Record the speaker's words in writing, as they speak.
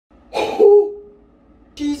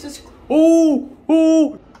Jesus. Oh,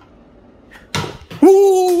 oh.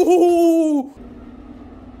 Oh.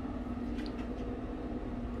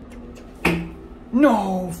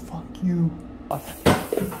 No, fuck you.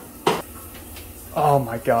 Oh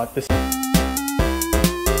my god, this.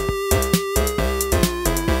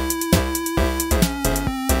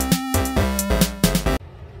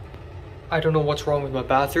 I don't know what's wrong with my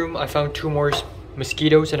bathroom. I found 2 more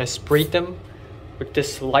mosquitoes and I sprayed them with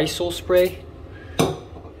this Lysol spray.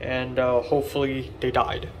 And hopefully they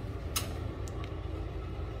died.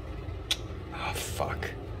 Oh, fuck.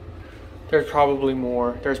 There's probably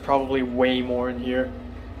more. There's probably way more in here.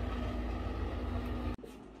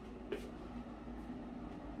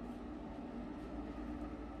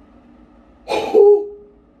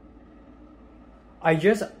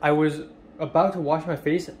 I was about to wash my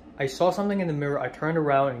face. I saw something in the mirror. I turned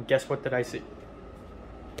around and guess what did I see?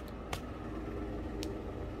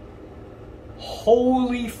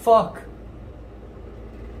 Holy fuck.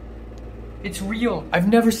 It's real. I've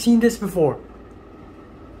never seen this before.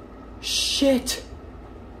 Shit.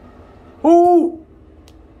 Oh.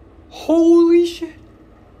 Holy shit.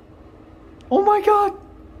 Oh my god.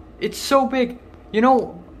 It's so big. You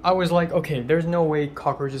know, I was like, okay, there's no way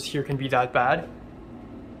cockroaches here can be that bad.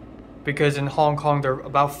 Because in Hong Kong, they're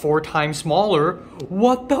about 4 times smaller.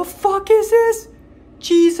 What the fuck is this?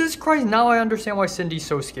 Jesus Christ. Now I understand why Cindy's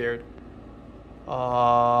so scared.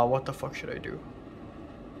 What the fuck should I do?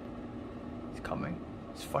 It's coming.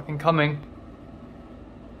 It's fucking coming.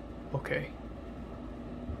 Okay.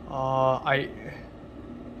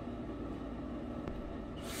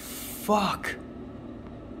 Fuck.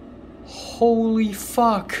 Holy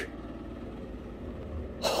fuck.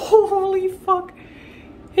 Holy fuck.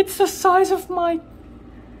 It's the size of my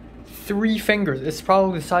 3 fingers. It's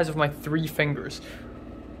probably the size of my 3 fingers.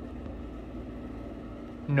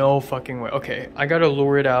 No fucking way. Okay, I gotta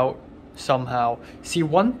lure it out somehow. See,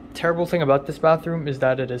 one terrible thing about this bathroom is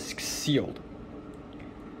that it is sealed.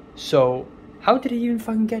 So, how did he even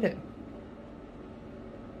fucking get it?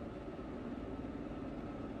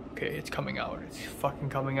 Okay, it's coming out. It's fucking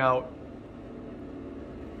coming out.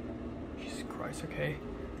 Jesus Christ, okay.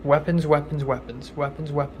 Weapons, weapons, weapons.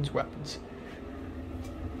 Weapons, weapons, weapons.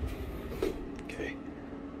 Okay.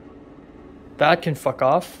 That can fuck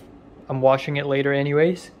off. I'm washing it later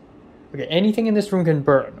anyways. Okay, anything in this room can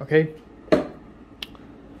burn, okay?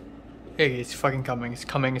 Hey, it's fucking coming. It's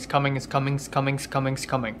coming, it's coming, it's coming, it's coming, it's coming, it's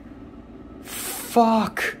coming.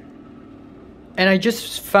 Fuck. And I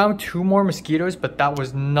just found 2 more mosquitoes, but that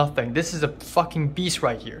was nothing. This is a fucking beast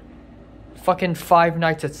right here. Fucking 5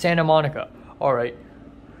 Nights at Santa Monica. Alright.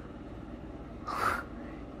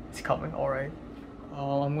 It's coming, alright.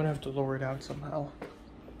 I'm gonna have to lower it out somehow.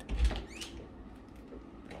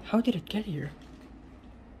 How did it get here?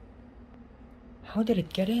 How did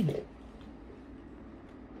it get in?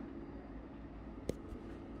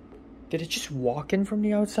 Did it just walk in from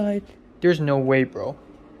the outside? There's no way, bro.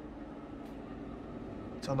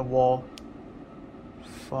 It's on the wall.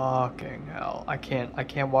 Fucking hell. I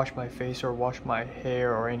can't wash my face or wash my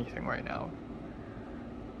hair or anything right now.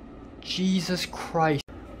 Jesus Christ.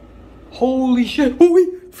 Holy shit. Oh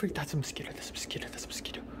wait. Freak, that's a mosquito. That's a mosquito. That's a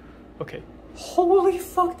mosquito. Okay. Holy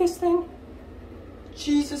fuck, this thing.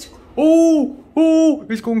 Jesus. Oh. Oh.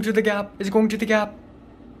 It's going to the gap. It's going to the gap.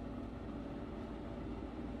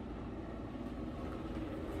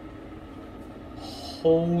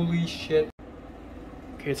 Holy shit.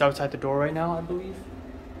 Okay, it's outside the door right now, I believe.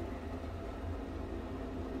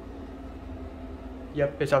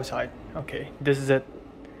 Yep, it's outside. Okay, this is it.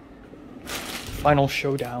 Final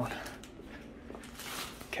showdown.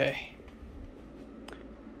 Okay.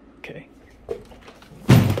 Okay.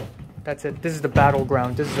 That's it. This is the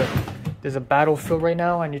battleground. There's a battlefield right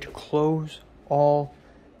now. I need to close all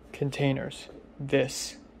containers.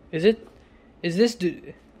 This. Is this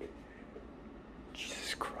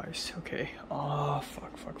Jesus Christ. Okay. Oh, fuck.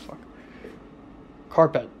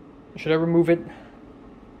 Carpet. Should I remove it?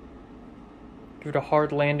 Give it a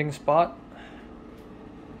hard landing spot.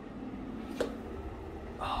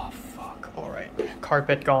 Oh, fuck. Alright.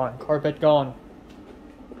 Carpet gone. Carpet gone.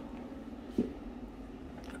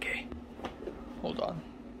 Okay. Hold on.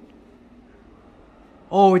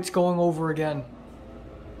 Oh, it's going over again.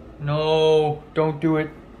 No, don't do it.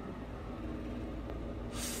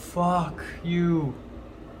 Fuck you.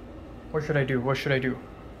 What should I do? What should I do?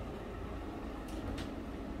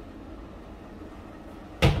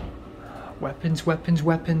 Weapons, weapons,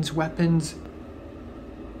 weapons, weapons.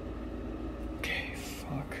 Okay,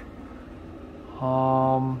 fuck.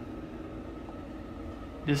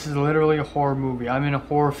 This is literally a horror movie. I'm in a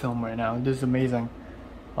horror film right now. This is amazing.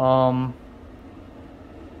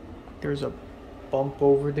 there's a bump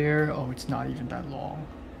over there. Oh, it's not even that long.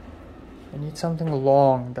 I need something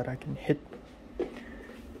long that I can hit.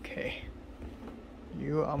 Okay.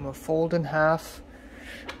 I'm gonna fold in half.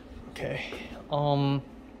 Okay. I'm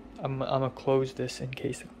gonna close this in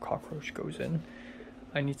case a cockroach goes in.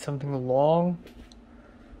 I need something long.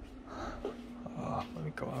 Let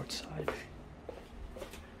me go outside.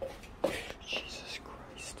 Jesus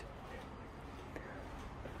Christ.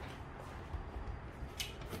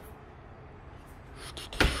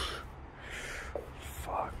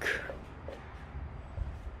 Fuck.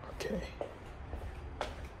 Okay.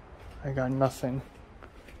 I got nothing.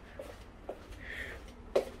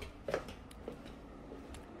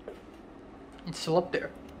 It's still up there.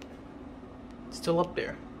 It's still up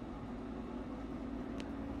there.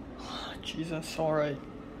 Jesus, alright.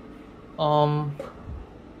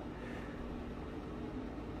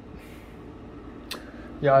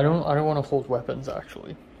 Yeah, I don't want to hold weapons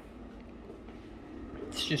actually.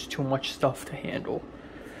 It's just too much stuff to handle.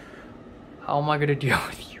 How am I gonna deal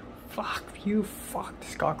with you? Fuck you, fuck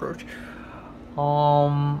this cockroach.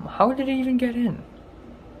 How did it even get in?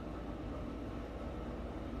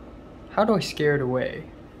 How do I scare it away?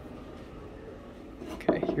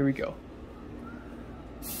 Okay, here we go.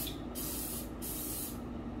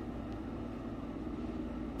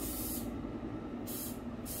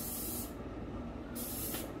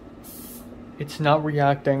 It's not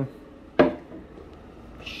reacting.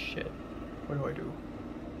 Shit. What do I do?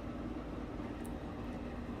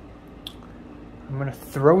 I'm gonna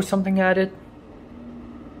throw something at it,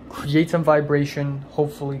 create some vibration,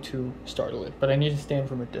 hopefully to startle it. But I need to stand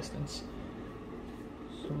from a distance.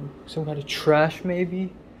 Some kind of trash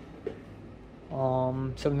maybe?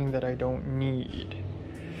 Something that I don't need.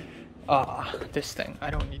 This thing.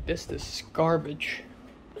 I don't need this. This is garbage.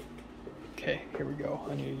 Okay, here we go.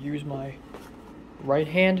 I need to use my right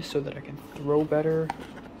hand so that I can throw better.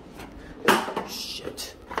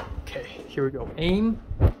 Shit. Okay, here we go. Aim.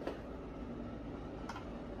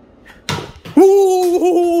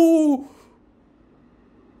 Ooh!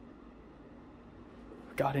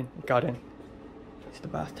 Got in, got in. It's the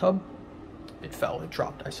bathtub. It fell, it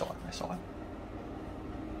dropped. I saw it.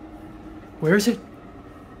 Where is it?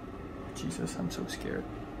 Jesus, I'm so scared.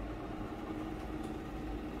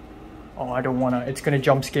 Oh, I don't wanna. It's gonna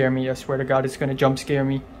jump scare me. I swear to God, it's gonna jump scare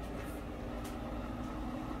me.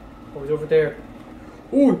 Oh, it's over there.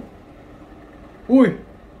 Ooh! Ooh!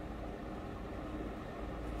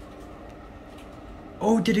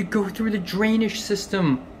 Oh, did it go through the drainage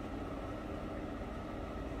system?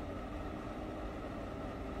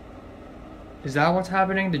 Is that what's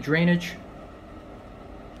happening? The drainage?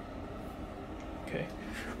 Okay.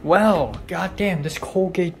 Well, goddamn, this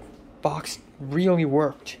Colgate box really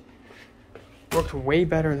worked. Worked way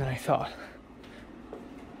better than I thought.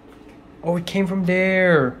 Oh, it came from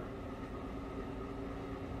there.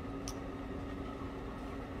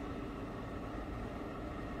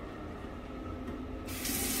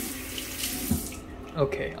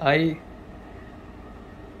 Okay,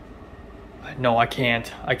 no, I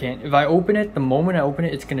can't. If I open it, the moment I open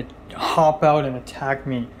it, it's gonna hop out and attack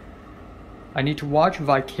me. I need to watch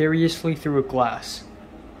vicariously through a glass.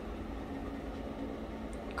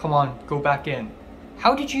 Come on, go back in.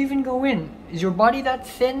 How did you even go in? Is your body that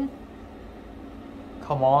thin?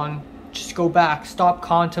 Come on, just go back. Stop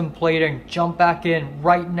contemplating. Jump back in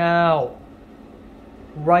right now.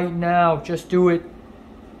 Right now, just do it.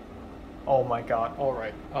 Oh my God,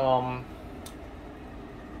 alright.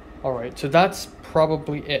 Alright, so that's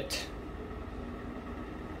probably it.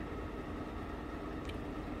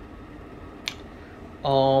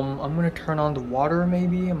 I'm gonna turn on the water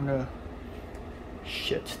maybe. I'm gonna...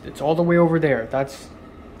 Shit, it's all the way over there. That's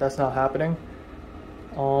not happening.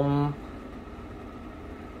 Can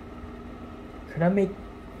I make...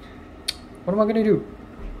 What am I gonna do?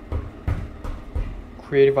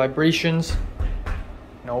 Create vibrations.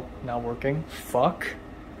 Nope, not working. Fuck.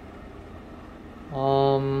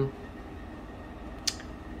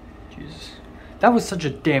 Jesus. That was such a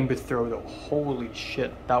damn good throw though. Holy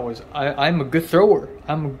shit. That was... I'm a good thrower.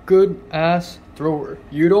 I'm a good ass thrower.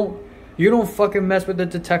 You don't fucking mess with the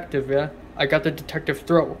detective, yeah? I got the detective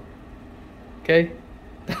throw. Okay?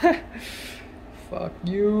 Fuck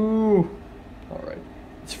you. Alright.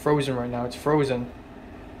 It's frozen right now. It's frozen.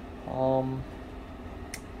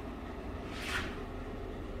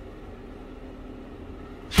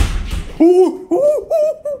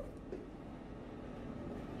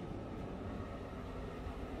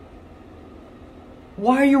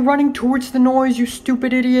 Why are you running towards the noise, you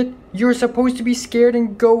stupid idiot? You're supposed to be scared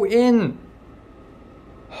and go in.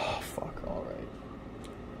 Oh, fuck, alright.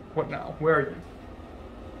 What now? Where are you?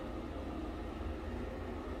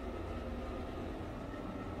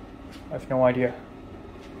 I have no idea.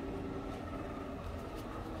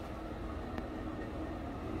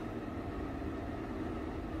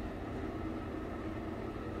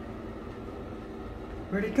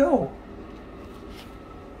 Where'd it go?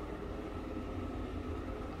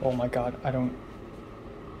 Oh my god, I don't...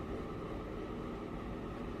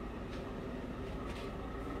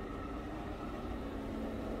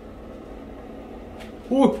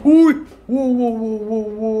 Whoa, whoa, whoa, whoa, whoa,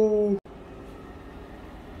 whoa.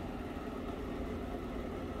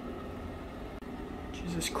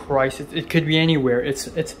 Jesus Christ, it could be anywhere. It's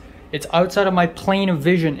outside of my plane of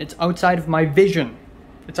vision. It's outside of my vision.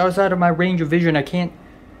 It's outside of my range of vision. I can't...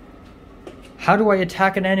 How do I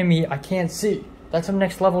attack an enemy I can't see? That's some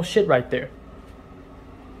next level shit right there.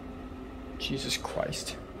 Jesus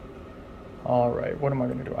Christ. Alright, what am I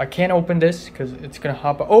gonna do? I can't open this because it's gonna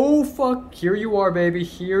hop... Oh, fuck! Here you are, baby.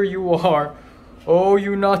 Here you are. Oh,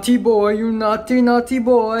 you naughty boy. You naughty, naughty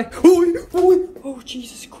boy. Oh,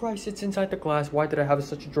 Jesus Christ. It's inside the glass. Why did I have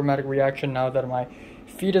such a dramatic reaction now that my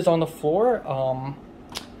feet is on the floor?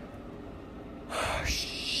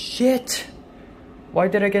 Shit. Why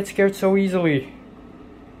did I get scared so easily?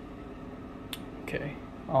 Okay.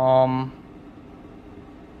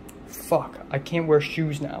 Fuck. I can't wear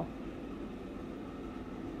shoes now.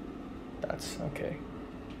 That's okay.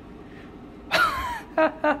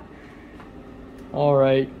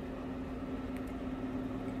 Alright.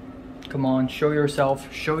 Come on, show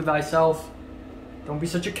yourself. Show thyself. Don't be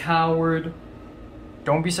such a coward.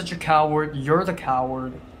 Don't be such a coward. You're the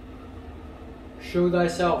coward. Show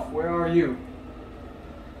thyself. Where are you?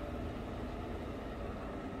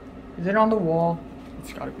 Is it on the wall?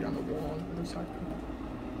 It's gotta be on the wall on the other side.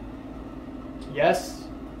 Yes.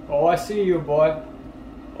 Oh, I see you, boy.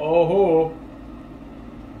 Oh ho.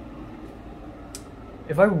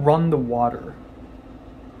 If I run the water,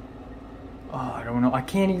 I don't know. I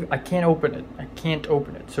can't open it. I can't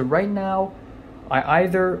open it. So right now, I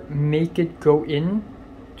either make it go in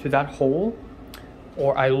to that hole,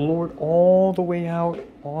 or I lure it all the way out,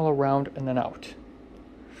 all around, and then out.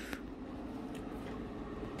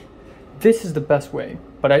 This is the best way,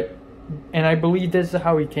 but I believe this is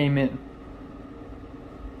how he came in.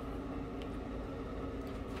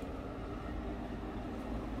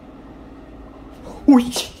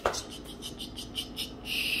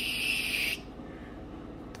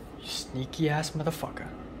 Sneaky ass motherfucker.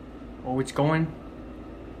 Oh, it's going.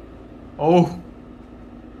 Oh,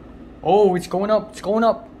 it's going up. It's going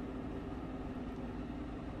up.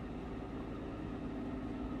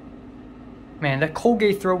 Man, that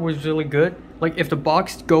Colgate throw was really good. Like, if the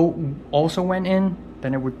box go also went in,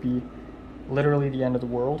 then it would be literally the end of the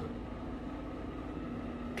world.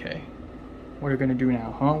 Okay. What are you gonna do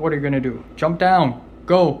now, huh? What are you gonna do? Jump down.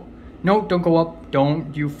 Go. No, don't go up.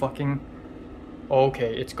 Don't you fucking...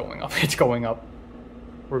 Okay, it's going up. It's going up.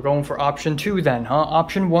 We're going for option 2 then, huh?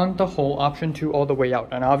 Option 1, the hole. Option 2, all the way out.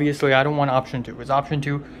 And obviously, I don't want option 2, because option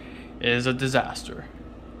 2 is a disaster.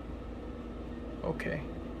 Okay.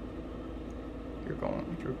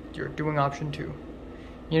 You're doing option 2.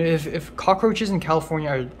 You know, if cockroaches in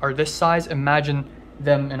California are this size, imagine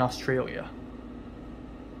them in Australia.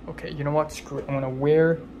 Okay, you know what? Screw it. I'm gonna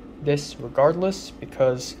wear this regardless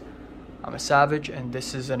because I'm a savage and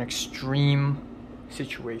this is an extreme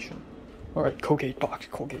situation. Alright, Colgate box,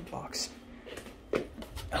 Colgate box.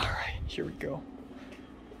 Alright, here we go.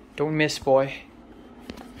 Don't miss, boy.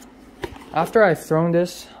 After I've thrown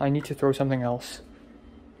this, I need to throw something else.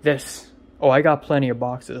 This. Oh, I got plenty of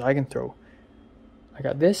boxes I can throw. I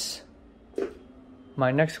got this.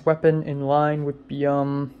 My next weapon in line would be, I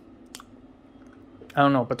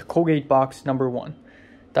don't know, but the Colgate box number 1.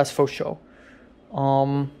 That's for show.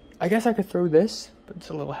 I guess I could throw this, but it's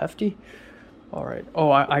a little hefty. Alright. Oh,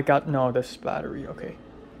 I got, no, this battery. Okay.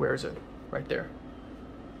 Where is it? Right there.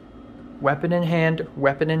 Weapon in hand,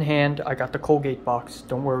 weapon in hand. I got the Colgate box.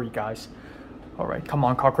 Don't worry, guys. Alright, come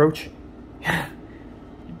on, cockroach.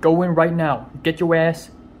 Go in right now. Get your ass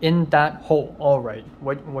in that hole. Alright.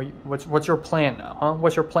 What's your plan now, huh?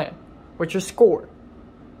 What's your plan? What's your score?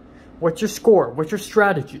 What's your score? What's your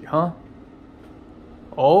strategy, huh?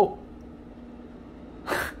 Oh.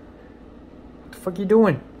 What the fuck you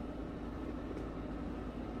doing?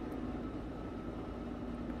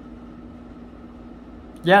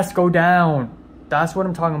 Yes, go down. That's what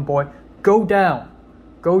I'm talking, boy. Go down.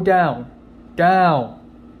 Go down. Down.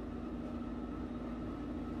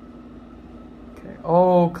 Okay.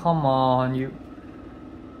 Oh, come on, you.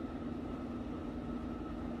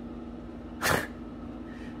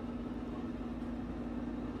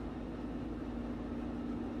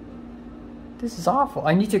 This is awful.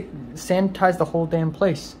 I need to sanitize the whole damn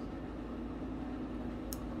place.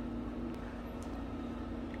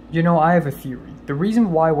 You know, I have a theory. The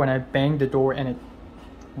reason why when I bang the door and it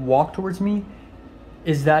walked towards me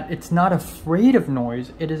is that it's not afraid of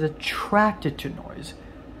noise, it is attracted to noise.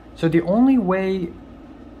 So the only way...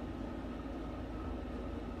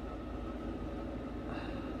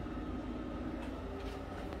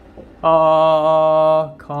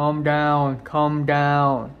 calm down, calm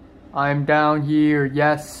down. I'm down here,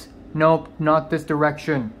 yes. Nope, not this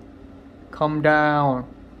direction. Come down.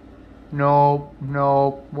 Nope,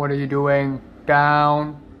 nope, what are you doing?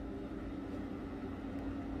 Down.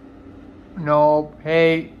 Nope,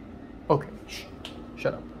 hey. Okay, shh,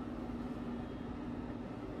 shut up.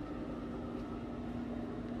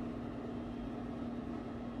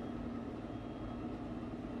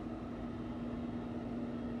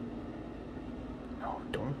 No,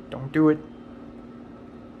 don't do it.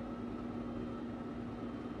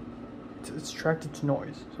 It's attracted to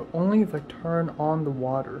noise, so only if I turn on the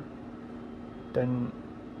water, then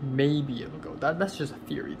maybe it'll go. That's just a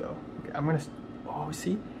theory though. Okay, I'm gonna, oh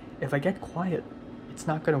see, if I get quiet, it's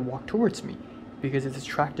not gonna walk towards me because it's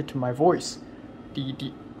attracted to my voice.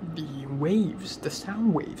 The waves, the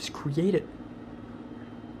sound waves created.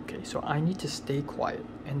 Okay, so I need to stay quiet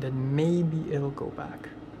and then maybe it'll go back.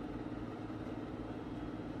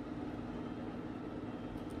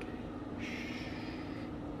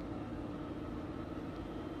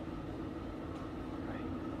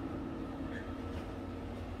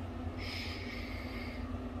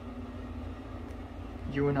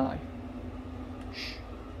 You and I. Shh.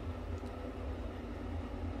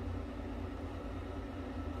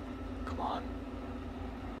 Come on.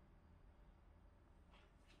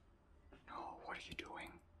 No, what are you doing?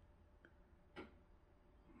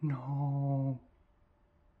 No.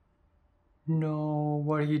 No,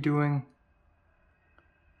 what are you doing?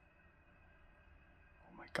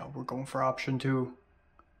 Oh my god, we're going for option 2.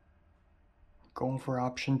 Going for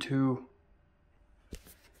option 2.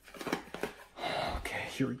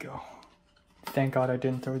 Here we go. Thank God I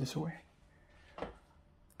didn't throw this away.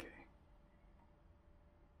 Okay.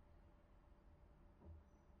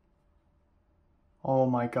 Oh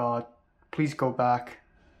my God. Please go back.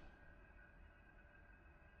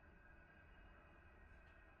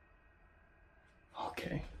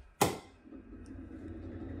 Okay.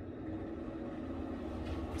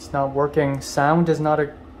 It's not working. Sound is not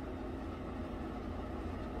a...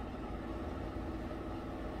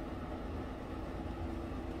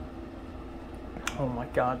 Oh my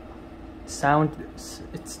god. Sound,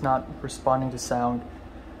 it's not responding to sound.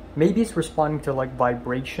 Maybe it's responding to like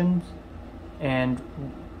vibrations. And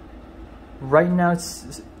right now,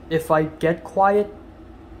 if I get quiet,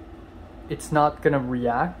 it's not gonna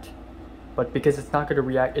react. But because it's not gonna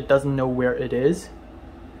react, it doesn't know where it is.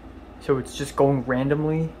 So it's just going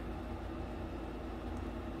randomly.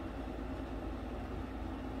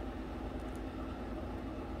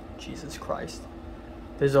 Jesus Christ.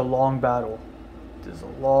 This is a long battle. This is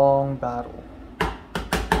a long battle.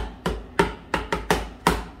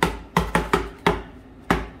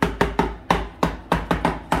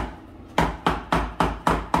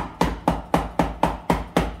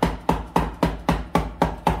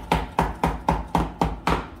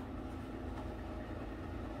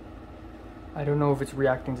 I don't know if it's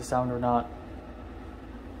reacting to sound or not.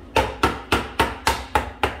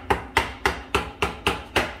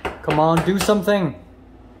 Come on, do something!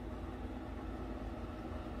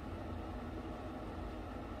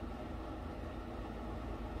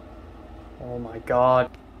 Oh my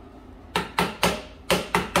god.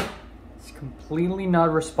 It's completely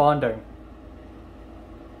not responding.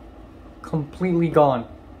 Completely gone.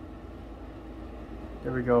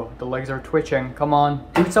 There we go. The legs are twitching. Come on.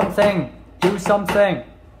 Do something. Do something.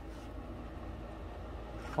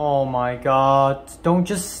 Oh my god. Don't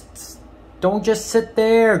just sit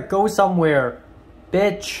there. Go somewhere.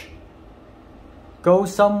 Bitch. Go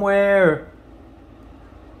somewhere.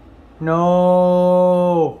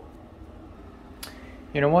 No.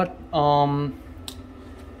 You know what?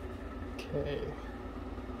 Okay.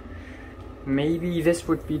 Maybe this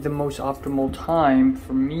would be the most optimal time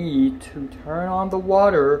for me to turn on the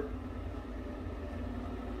water.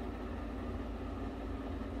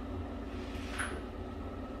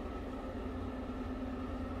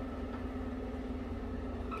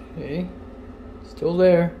 Okay. Still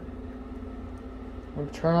there. I'm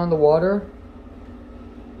gonna turn on the water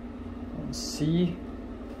and see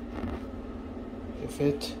if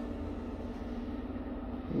it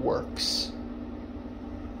works.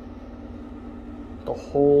 The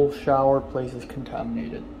whole shower place is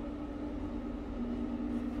contaminated.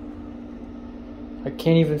 I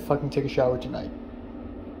can't even fucking take a shower tonight.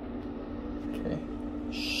 Okay.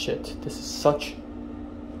 Shit, this is such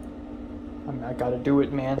I gotta do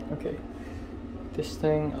it, man. Okay. This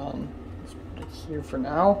thing, let's put it here for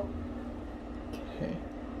now. Okay.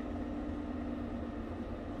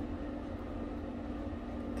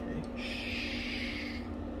 Okay. Shh.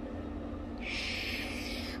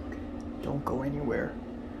 Shh. Okay. Don't go anywhere.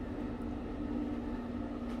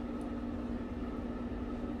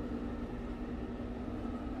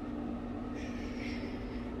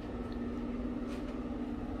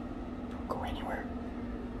 Don't go anywhere.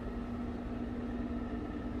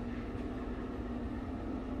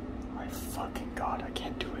 My fucking God, I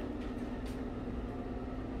can't do it.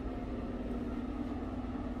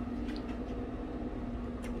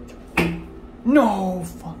 No,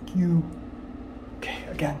 fuck you. Okay,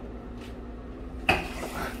 again.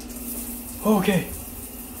 Okay.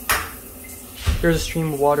 There's a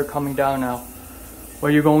stream of water coming down now.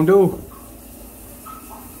 What you gonna do?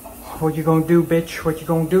 What you gonna do, bitch? What you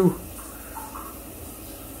gonna do?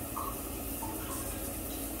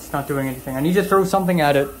 It's not doing anything. I need to throw something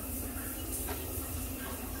at it.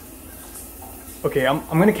 Okay, I'm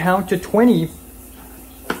gonna count to 20.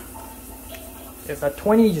 If at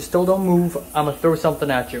 20 you still don't move, I'm gonna throw something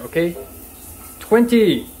at you, okay?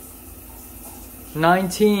 20,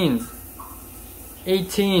 19,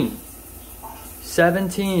 18,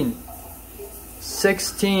 17,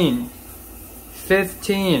 16,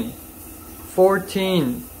 15,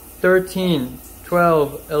 14, 13,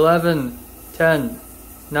 12, 11, 10,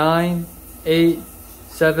 9, 8,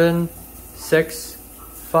 7, 6,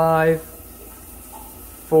 5,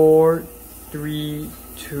 4, 3,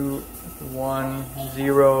 2, 1,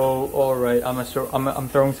 0. All right, I'm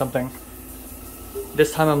throwing something.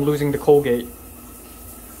 This time I'm losing the Colgate.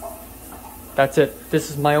 That's it. This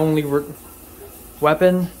is my only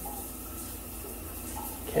weapon.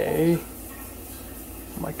 Okay.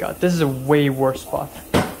 Oh my God, this is a way worse spot.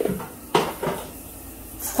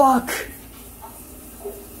 Fuck!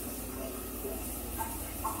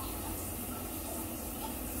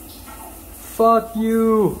 Fuck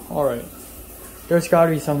you! Alright. There's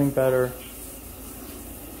gotta be something better.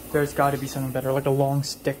 There's gotta be something better, like a long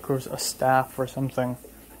stick or a staff or something.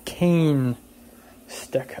 Cane.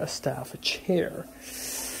 Stick, a staff, a chair.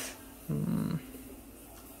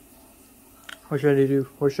 What should I do?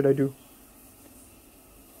 What should I do?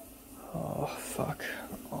 Oh, fuck.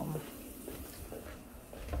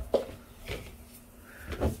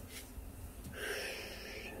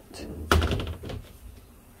 Shit.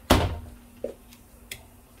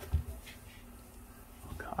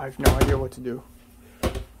 I have no idea what to do.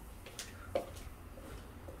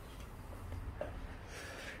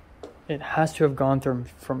 It has to have gone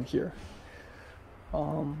from here.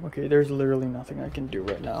 Okay, there's literally nothing I can do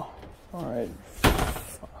right now. Alright.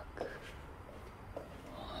 Fuck.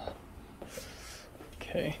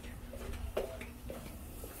 Okay.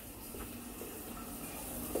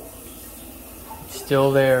 It's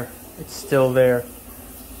still there. It's still there.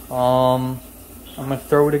 I'm gonna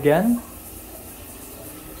throw it again.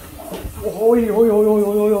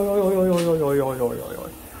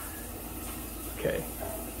 Okay.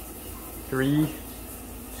 3,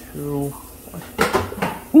 2, 1.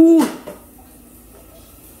 Ooh!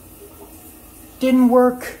 Didn't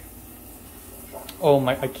work. Oh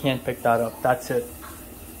my, I can't pick that up. That's it.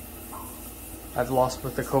 I've lost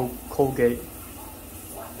with the Colgate.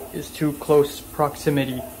 It's too close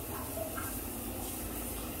proximity.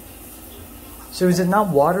 So is it not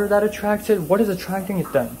water that attracts it? What is attracting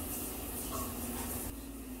it then?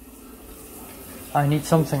 I need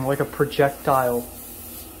something like a projectile.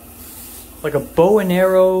 Like a bow and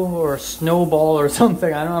arrow or a snowball or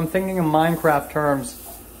something. I don't know, I'm thinking in Minecraft terms.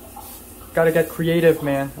 Gotta get creative,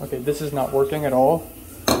 man. Okay, this is not working at all.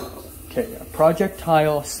 Okay, a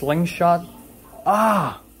projectile, a slingshot.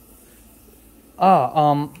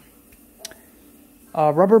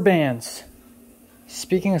 Rubber bands.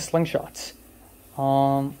 Speaking of slingshots.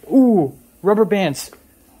 Ooh, rubber bands.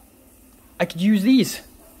 I could use these.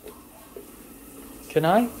 Can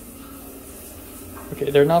I? Okay,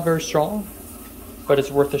 they're not very strong, but it's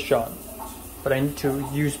worth a shot. But I need to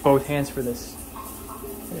use both hands for this.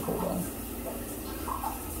 Okay, hold on.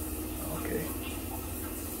 Okay.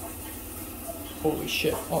 Holy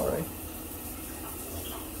shit, alright.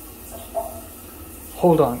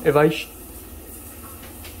 Hold on, if I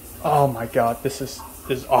oh my God, this is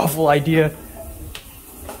awful idea.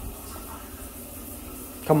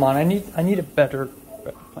 Come on, I need a better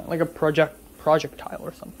plan, like a projectile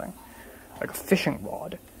or something. Like a fishing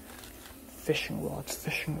rod. Fishing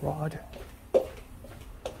rod.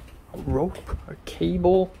 A rope, a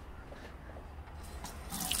cable.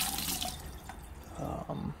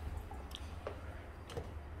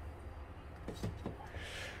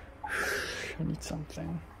 need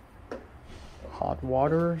something. Hot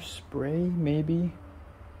water, spray, maybe.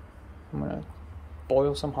 I'm gonna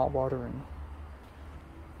boil some hot water and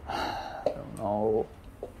I don't know.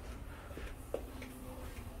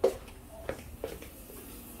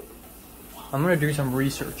 I'm gonna do some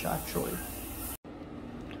research actually.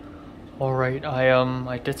 Alright,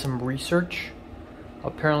 I did some research.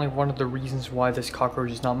 Apparently one of the reasons why this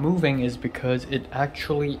cockroach is not moving is because it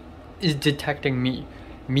actually is detecting me.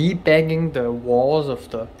 Me banging the walls of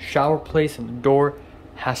the shower place and the door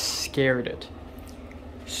has scared it.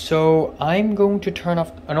 So I'm going to turn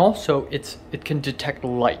off, and also it can detect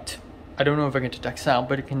light. I don't know if it can detect sound,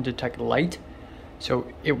 but it can detect light. So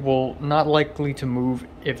it will not likely to move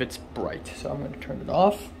if it's bright. So I'm going to turn it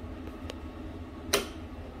off.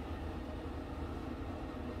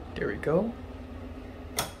 There we go.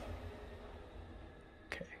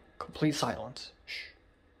 Okay, complete silence. Shh.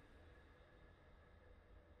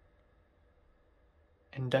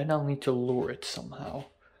 And then I'll need to lure it somehow.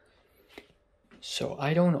 So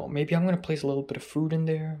I don't know, maybe I'm gonna place a little bit of food in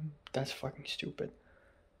there. That's fucking stupid.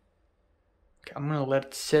 Okay, I'm gonna let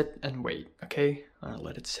it sit and wait, okay? I'm gonna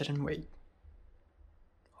let it sit and wait.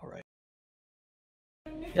 Alright.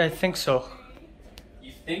 Yeah, I think so.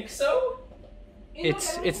 You think so?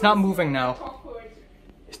 It's not moving now.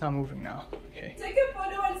 It's not moving now. Okay. Take a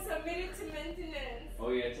photo and submit it to maintenance.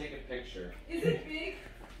 Oh yeah, take a picture. Is it big?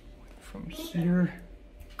 From here,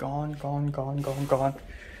 gone, gone, gone, gone, gone.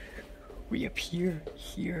 Reappear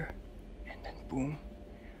here, and then boom.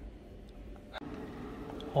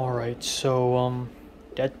 Alright, so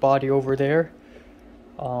dead body over there.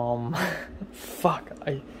 Fuck,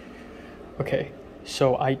 okay,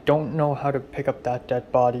 so I don't know how to pick up that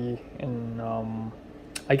dead body, and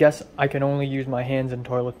I guess I can only use my hands and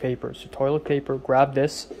toilet paper. So toilet paper, grab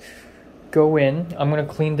this, go in. I'm gonna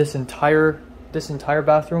clean this entire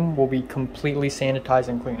bathroom will be completely sanitized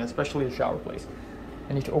and clean, especially the shower place.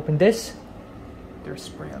 I need to open this. There's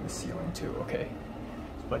spray on the ceiling too, okay.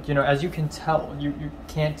 But you know, as you can tell, you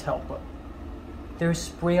can't tell, but there's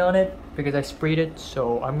spray on it because I sprayed it,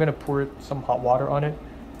 so I'm gonna pour some hot water on it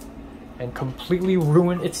and completely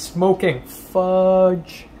ruin its smoking.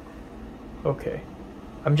 Fudge. Okay,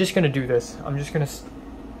 I'm just gonna do this. I'm just gonna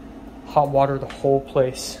hot water the whole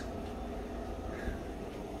place.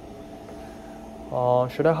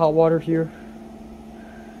 Should I hot water here?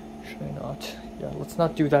 Should I not? Yeah, let's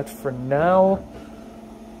not do that for now.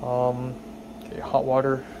 Okay, hot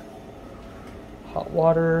water. Hot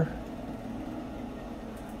water.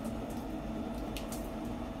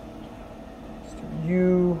 Let's do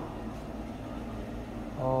you.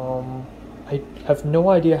 I have no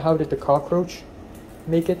idea how did the cockroach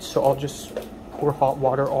make it, so I'll just pour hot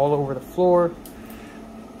water all over the floor.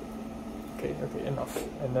 Okay, enough.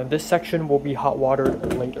 And then this section will be hot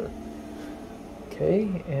watered later.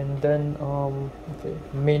 Okay, and then, okay,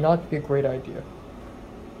 may not be a great idea.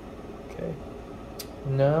 Okay,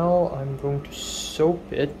 now I'm going to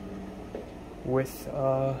soap it with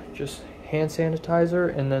just hand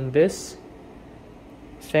sanitizer, and then this.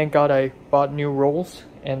 Thank God I bought new rolls,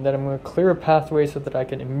 and then I'm going to clear a pathway so that I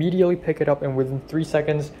can immediately pick it up and within 3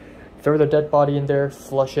 seconds throw the dead body in there,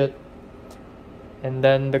 flush it, and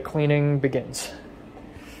then the cleaning begins.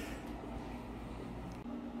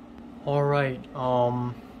 Alright,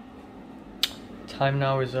 time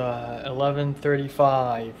now is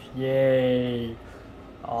 11:35. Yay.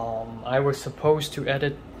 I was supposed to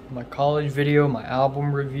edit my college video, my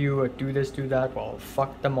album review, do this, do that. Well,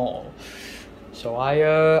 fuck them all. So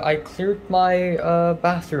I cleared my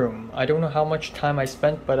bathroom. I don't know how much time I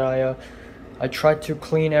spent, but I tried to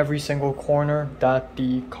clean every single corner that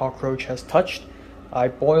the cockroach has touched. I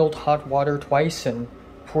boiled hot water twice and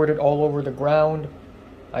poured it all over the ground.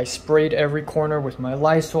 I sprayed every corner with my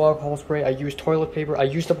Lysol alcohol spray. I used toilet paper. I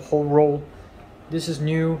used up a whole roll. This is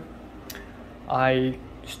new. I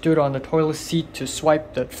stood on the toilet seat to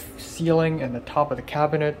swipe the ceiling and the top of the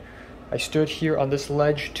cabinet. I stood here on this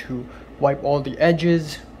ledge to wipe all the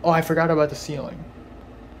edges. Oh, I forgot about the ceiling.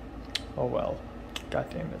 Oh well, god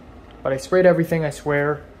damn it. But I sprayed everything, I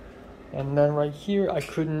swear. And then right here, I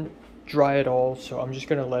couldn't dry it all, so I'm just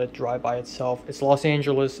gonna let it dry by itself. It's Los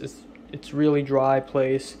Angeles, it's really dry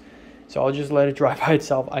place, so I'll just let it dry by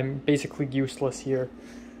itself. I'm basically useless here.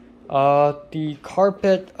 The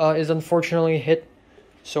carpet is unfortunately hit,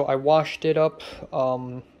 so I washed it up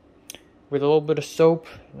with a little bit of soap,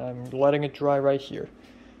 and I'm letting it dry right here.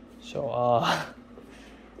 So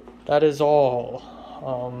that is all.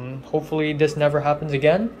 Hopefully this never happens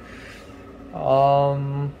again.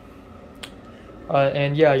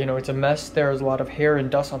 And yeah, you know, it's a mess. There's a lot of hair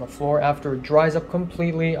and dust on the floor. After it dries up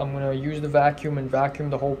completely, I'm gonna use the vacuum and vacuum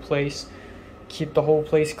the whole place keep the whole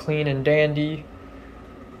place clean and dandy,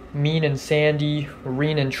 mean and sandy,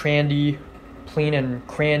 reen and trandy, clean and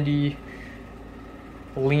crandy,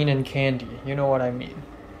 lean and candy. You know what I mean.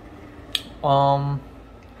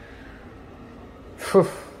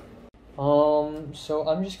 So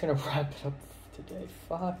I'm just gonna wrap it up today.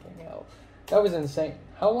 Fucking hell. That was insane.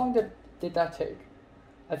 How long did that take?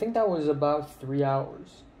 I think that was about 3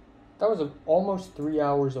 hours. That was almost 3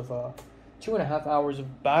 hours of 2.5 hours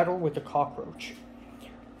of battle with the cockroach.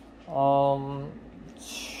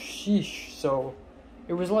 Sheesh. So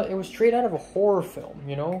it was straight out of a horror film,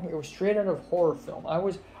 you know? It was straight out of a horror film. I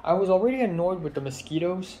was already annoyed with the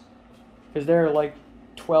mosquitoes, because there are like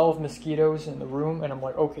 12 mosquitoes in the room, and I'm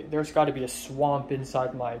like, okay, there's got to be a swamp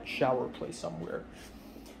inside my shower place somewhere.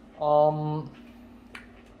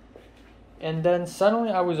 And then suddenly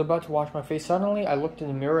I was about to wash my face. Suddenly I looked in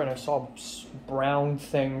the mirror and I saw a brown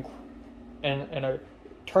thing, and I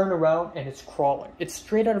turned around and it's crawling. It's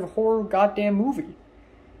straight out of a horror goddamn movie.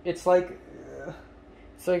 It's like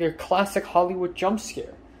a classic Hollywood jump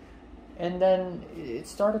scare. And then it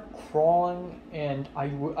started crawling, and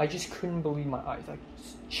I just couldn't believe my eyes. Like,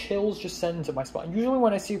 chills just sent into my spine. Usually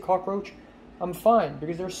when I see a cockroach, I'm fine,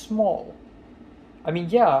 because they're small. I mean,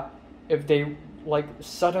 yeah, if they, like,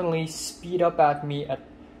 suddenly speed up at me at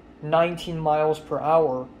 19 miles per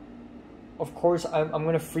hour, of course I'm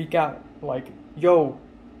gonna freak out. Like, yo,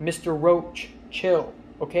 Mr. Roach, chill,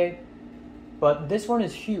 okay? But this one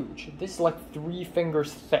is huge. This is like 3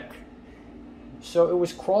 fingers thick. So it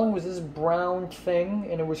was crawling with this brown thing,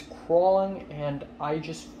 and it was crawling, and I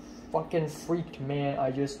just fucking freaked, man. I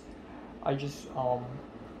just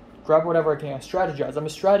grab whatever I can. I strategize. I'm a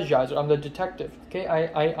strategizer. I'm the detective. Okay,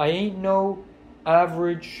 I ain't no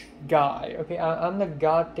average guy. Okay, I'm the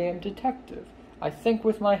goddamn detective. I think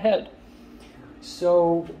with my head.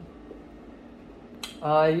 So,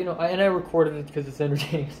 you know, and I recorded it because it's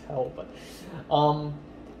entertaining as hell. But,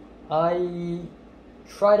 I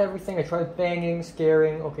tried everything. I tried banging,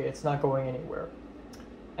 scaring. Okay, it's not going anywhere.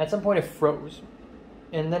 At some point, it froze.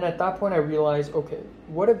 And then at that point, I realized, okay,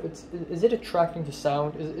 what if is it attracting to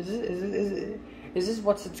sound? Is this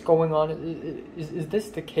what's going on? Is this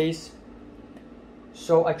the case?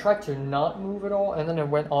 So I tried to not move at all, and then I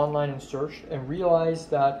went online and searched and realized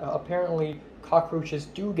that apparently cockroaches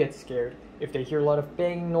do get scared. If they hear a lot of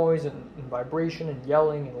banging noise and vibration and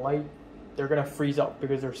yelling and light, they're gonna freeze up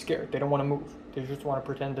because they're scared. They don't want to move. They just want to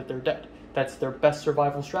pretend that they're dead. That's their best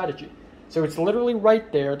survival strategy. So it's literally right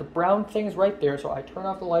there. The brown thing is right there. So I turn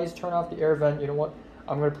off the lights, turn off the air vent. You know what?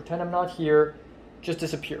 I'm going to pretend I'm not here. Just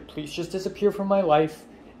disappear. Please just disappear from my life.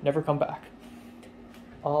 Never come back.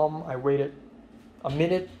 I waited a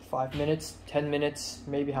minute, 5 minutes, 10 minutes,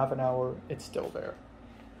 maybe half an hour. It's still there.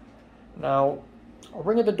 Now, I'll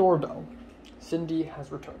ring at the doorbell. Cindy has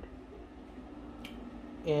returned.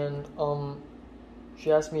 And,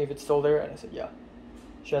 she asked me if it's still there, and I said, yeah.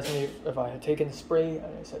 She asked me if I had taken the spray,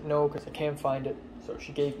 and I said no, because I can't find it, so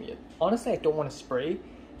she gave me it. Honestly, I don't want to spray,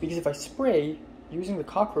 because if I spray, using the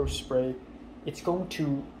cockroach spray, it's going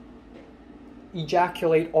to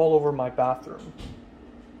ejaculate all over my bathroom.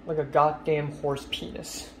 Like a goddamn horse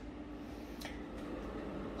penis.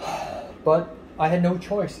 But I had no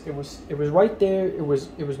choice. It was right there, it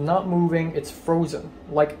was not moving, it's frozen,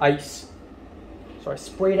 like ice. So I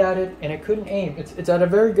sprayed at it, and I couldn't aim. It's at a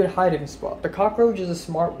very good hiding spot. The cockroach is a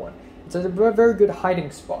smart one. It's at a very good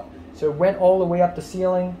hiding spot. So it went all the way up the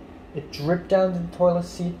ceiling. It dripped down to the toilet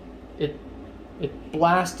seat. It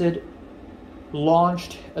blasted,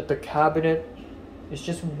 launched at the cabinet. It's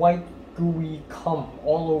just white, gooey cum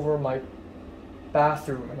all over my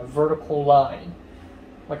bathroom in a vertical line,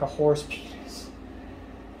 like a horse penis.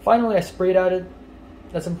 Finally, I sprayed at it.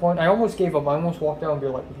 At some point, I almost gave up. I almost walked out and be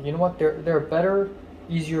like, you know what? There are better,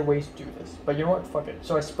 easier ways to do this. But you know what? Fuck it.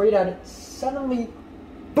 So I sprayed at it. Suddenly,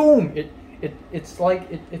 boom! It's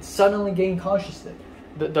like it suddenly gained consciousness.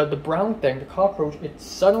 The brown thing, the cockroach, it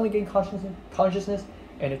suddenly gained consciousness,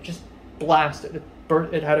 and it just blasted.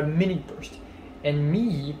 It had a mini burst, and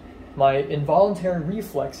me, my involuntary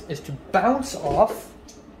reflex is to bounce off,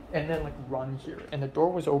 and then like run here. And the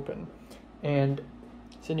door was open, and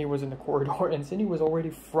Cindy was in the corridor, and Cindy was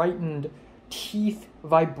already frightened, teeth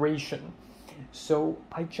vibration. So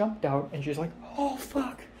I jumped out, and she's like, oh,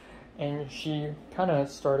 fuck. And she kind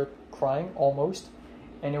of started crying, almost.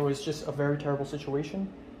 And it was just a very terrible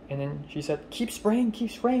situation. And then she said, keep spraying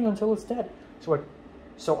until it's dead.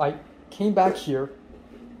 So I came back here,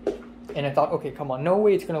 and I thought, okay, come on, no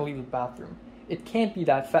way it's going to leave the bathroom. It can't be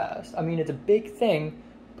that fast. I mean, it's a big thing,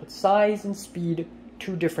 but size and speed,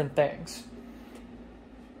 2 different things.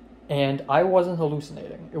 And I wasn't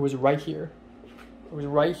hallucinating. It was right here. It was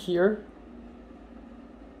right here.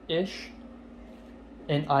 ish,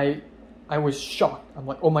 and I was shocked. I'm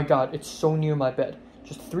like, oh my god, it's so near my bed.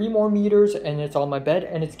 Just 3 more meters and it's on my bed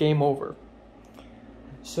and it's game over.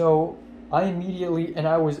 So I immediately, and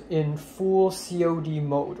I was in full COD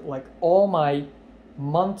mode. Like all my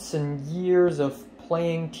months and years of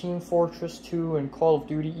playing Team Fortress 2 and Call of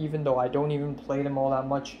Duty, even though I don't even play them all that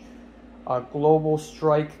much. Global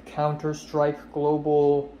Strike, Counter-Strike,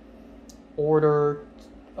 Global Order,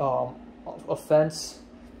 Offense.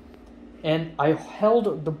 And I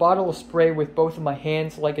held the bottle of spray with both of my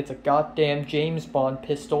hands like it's a goddamn James Bond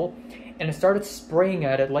pistol. And I started spraying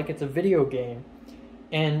at it like it's a video game.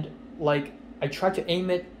 And like, I tried to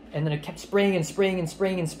aim it, and then I kept spraying and spraying and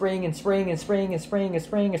spraying and spraying and spraying and spraying and spraying and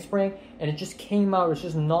spraying and spraying. And it just came out, it was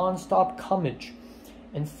just non-stop cummage.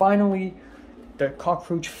 And finally, the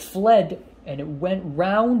cockroach fled, and it went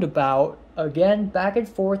roundabout, again, back and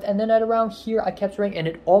forth. And then at around here, I kept spraying, and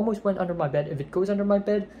it almost went under my bed. If it goes under my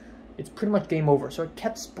bed, it's pretty much game over. So I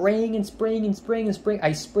kept spraying and spraying and spraying and spraying.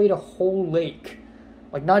 I sprayed a whole lake.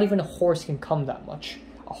 Like, not even a horse can come that much.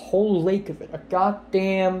 A whole lake of it. A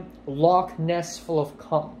goddamn Loch Ness full of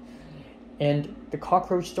cum. And the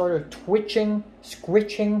cockroach started twitching,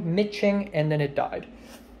 scritching, mitching, and then it died.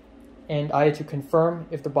 And I had to confirm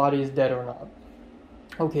if the body is dead or not.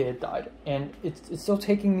 Okay, it died. And it's still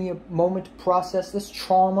taking me a moment to process this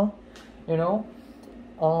trauma, you know?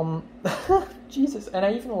 Jesus, and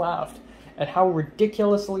I even laughed at how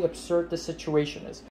ridiculously absurd the situation is.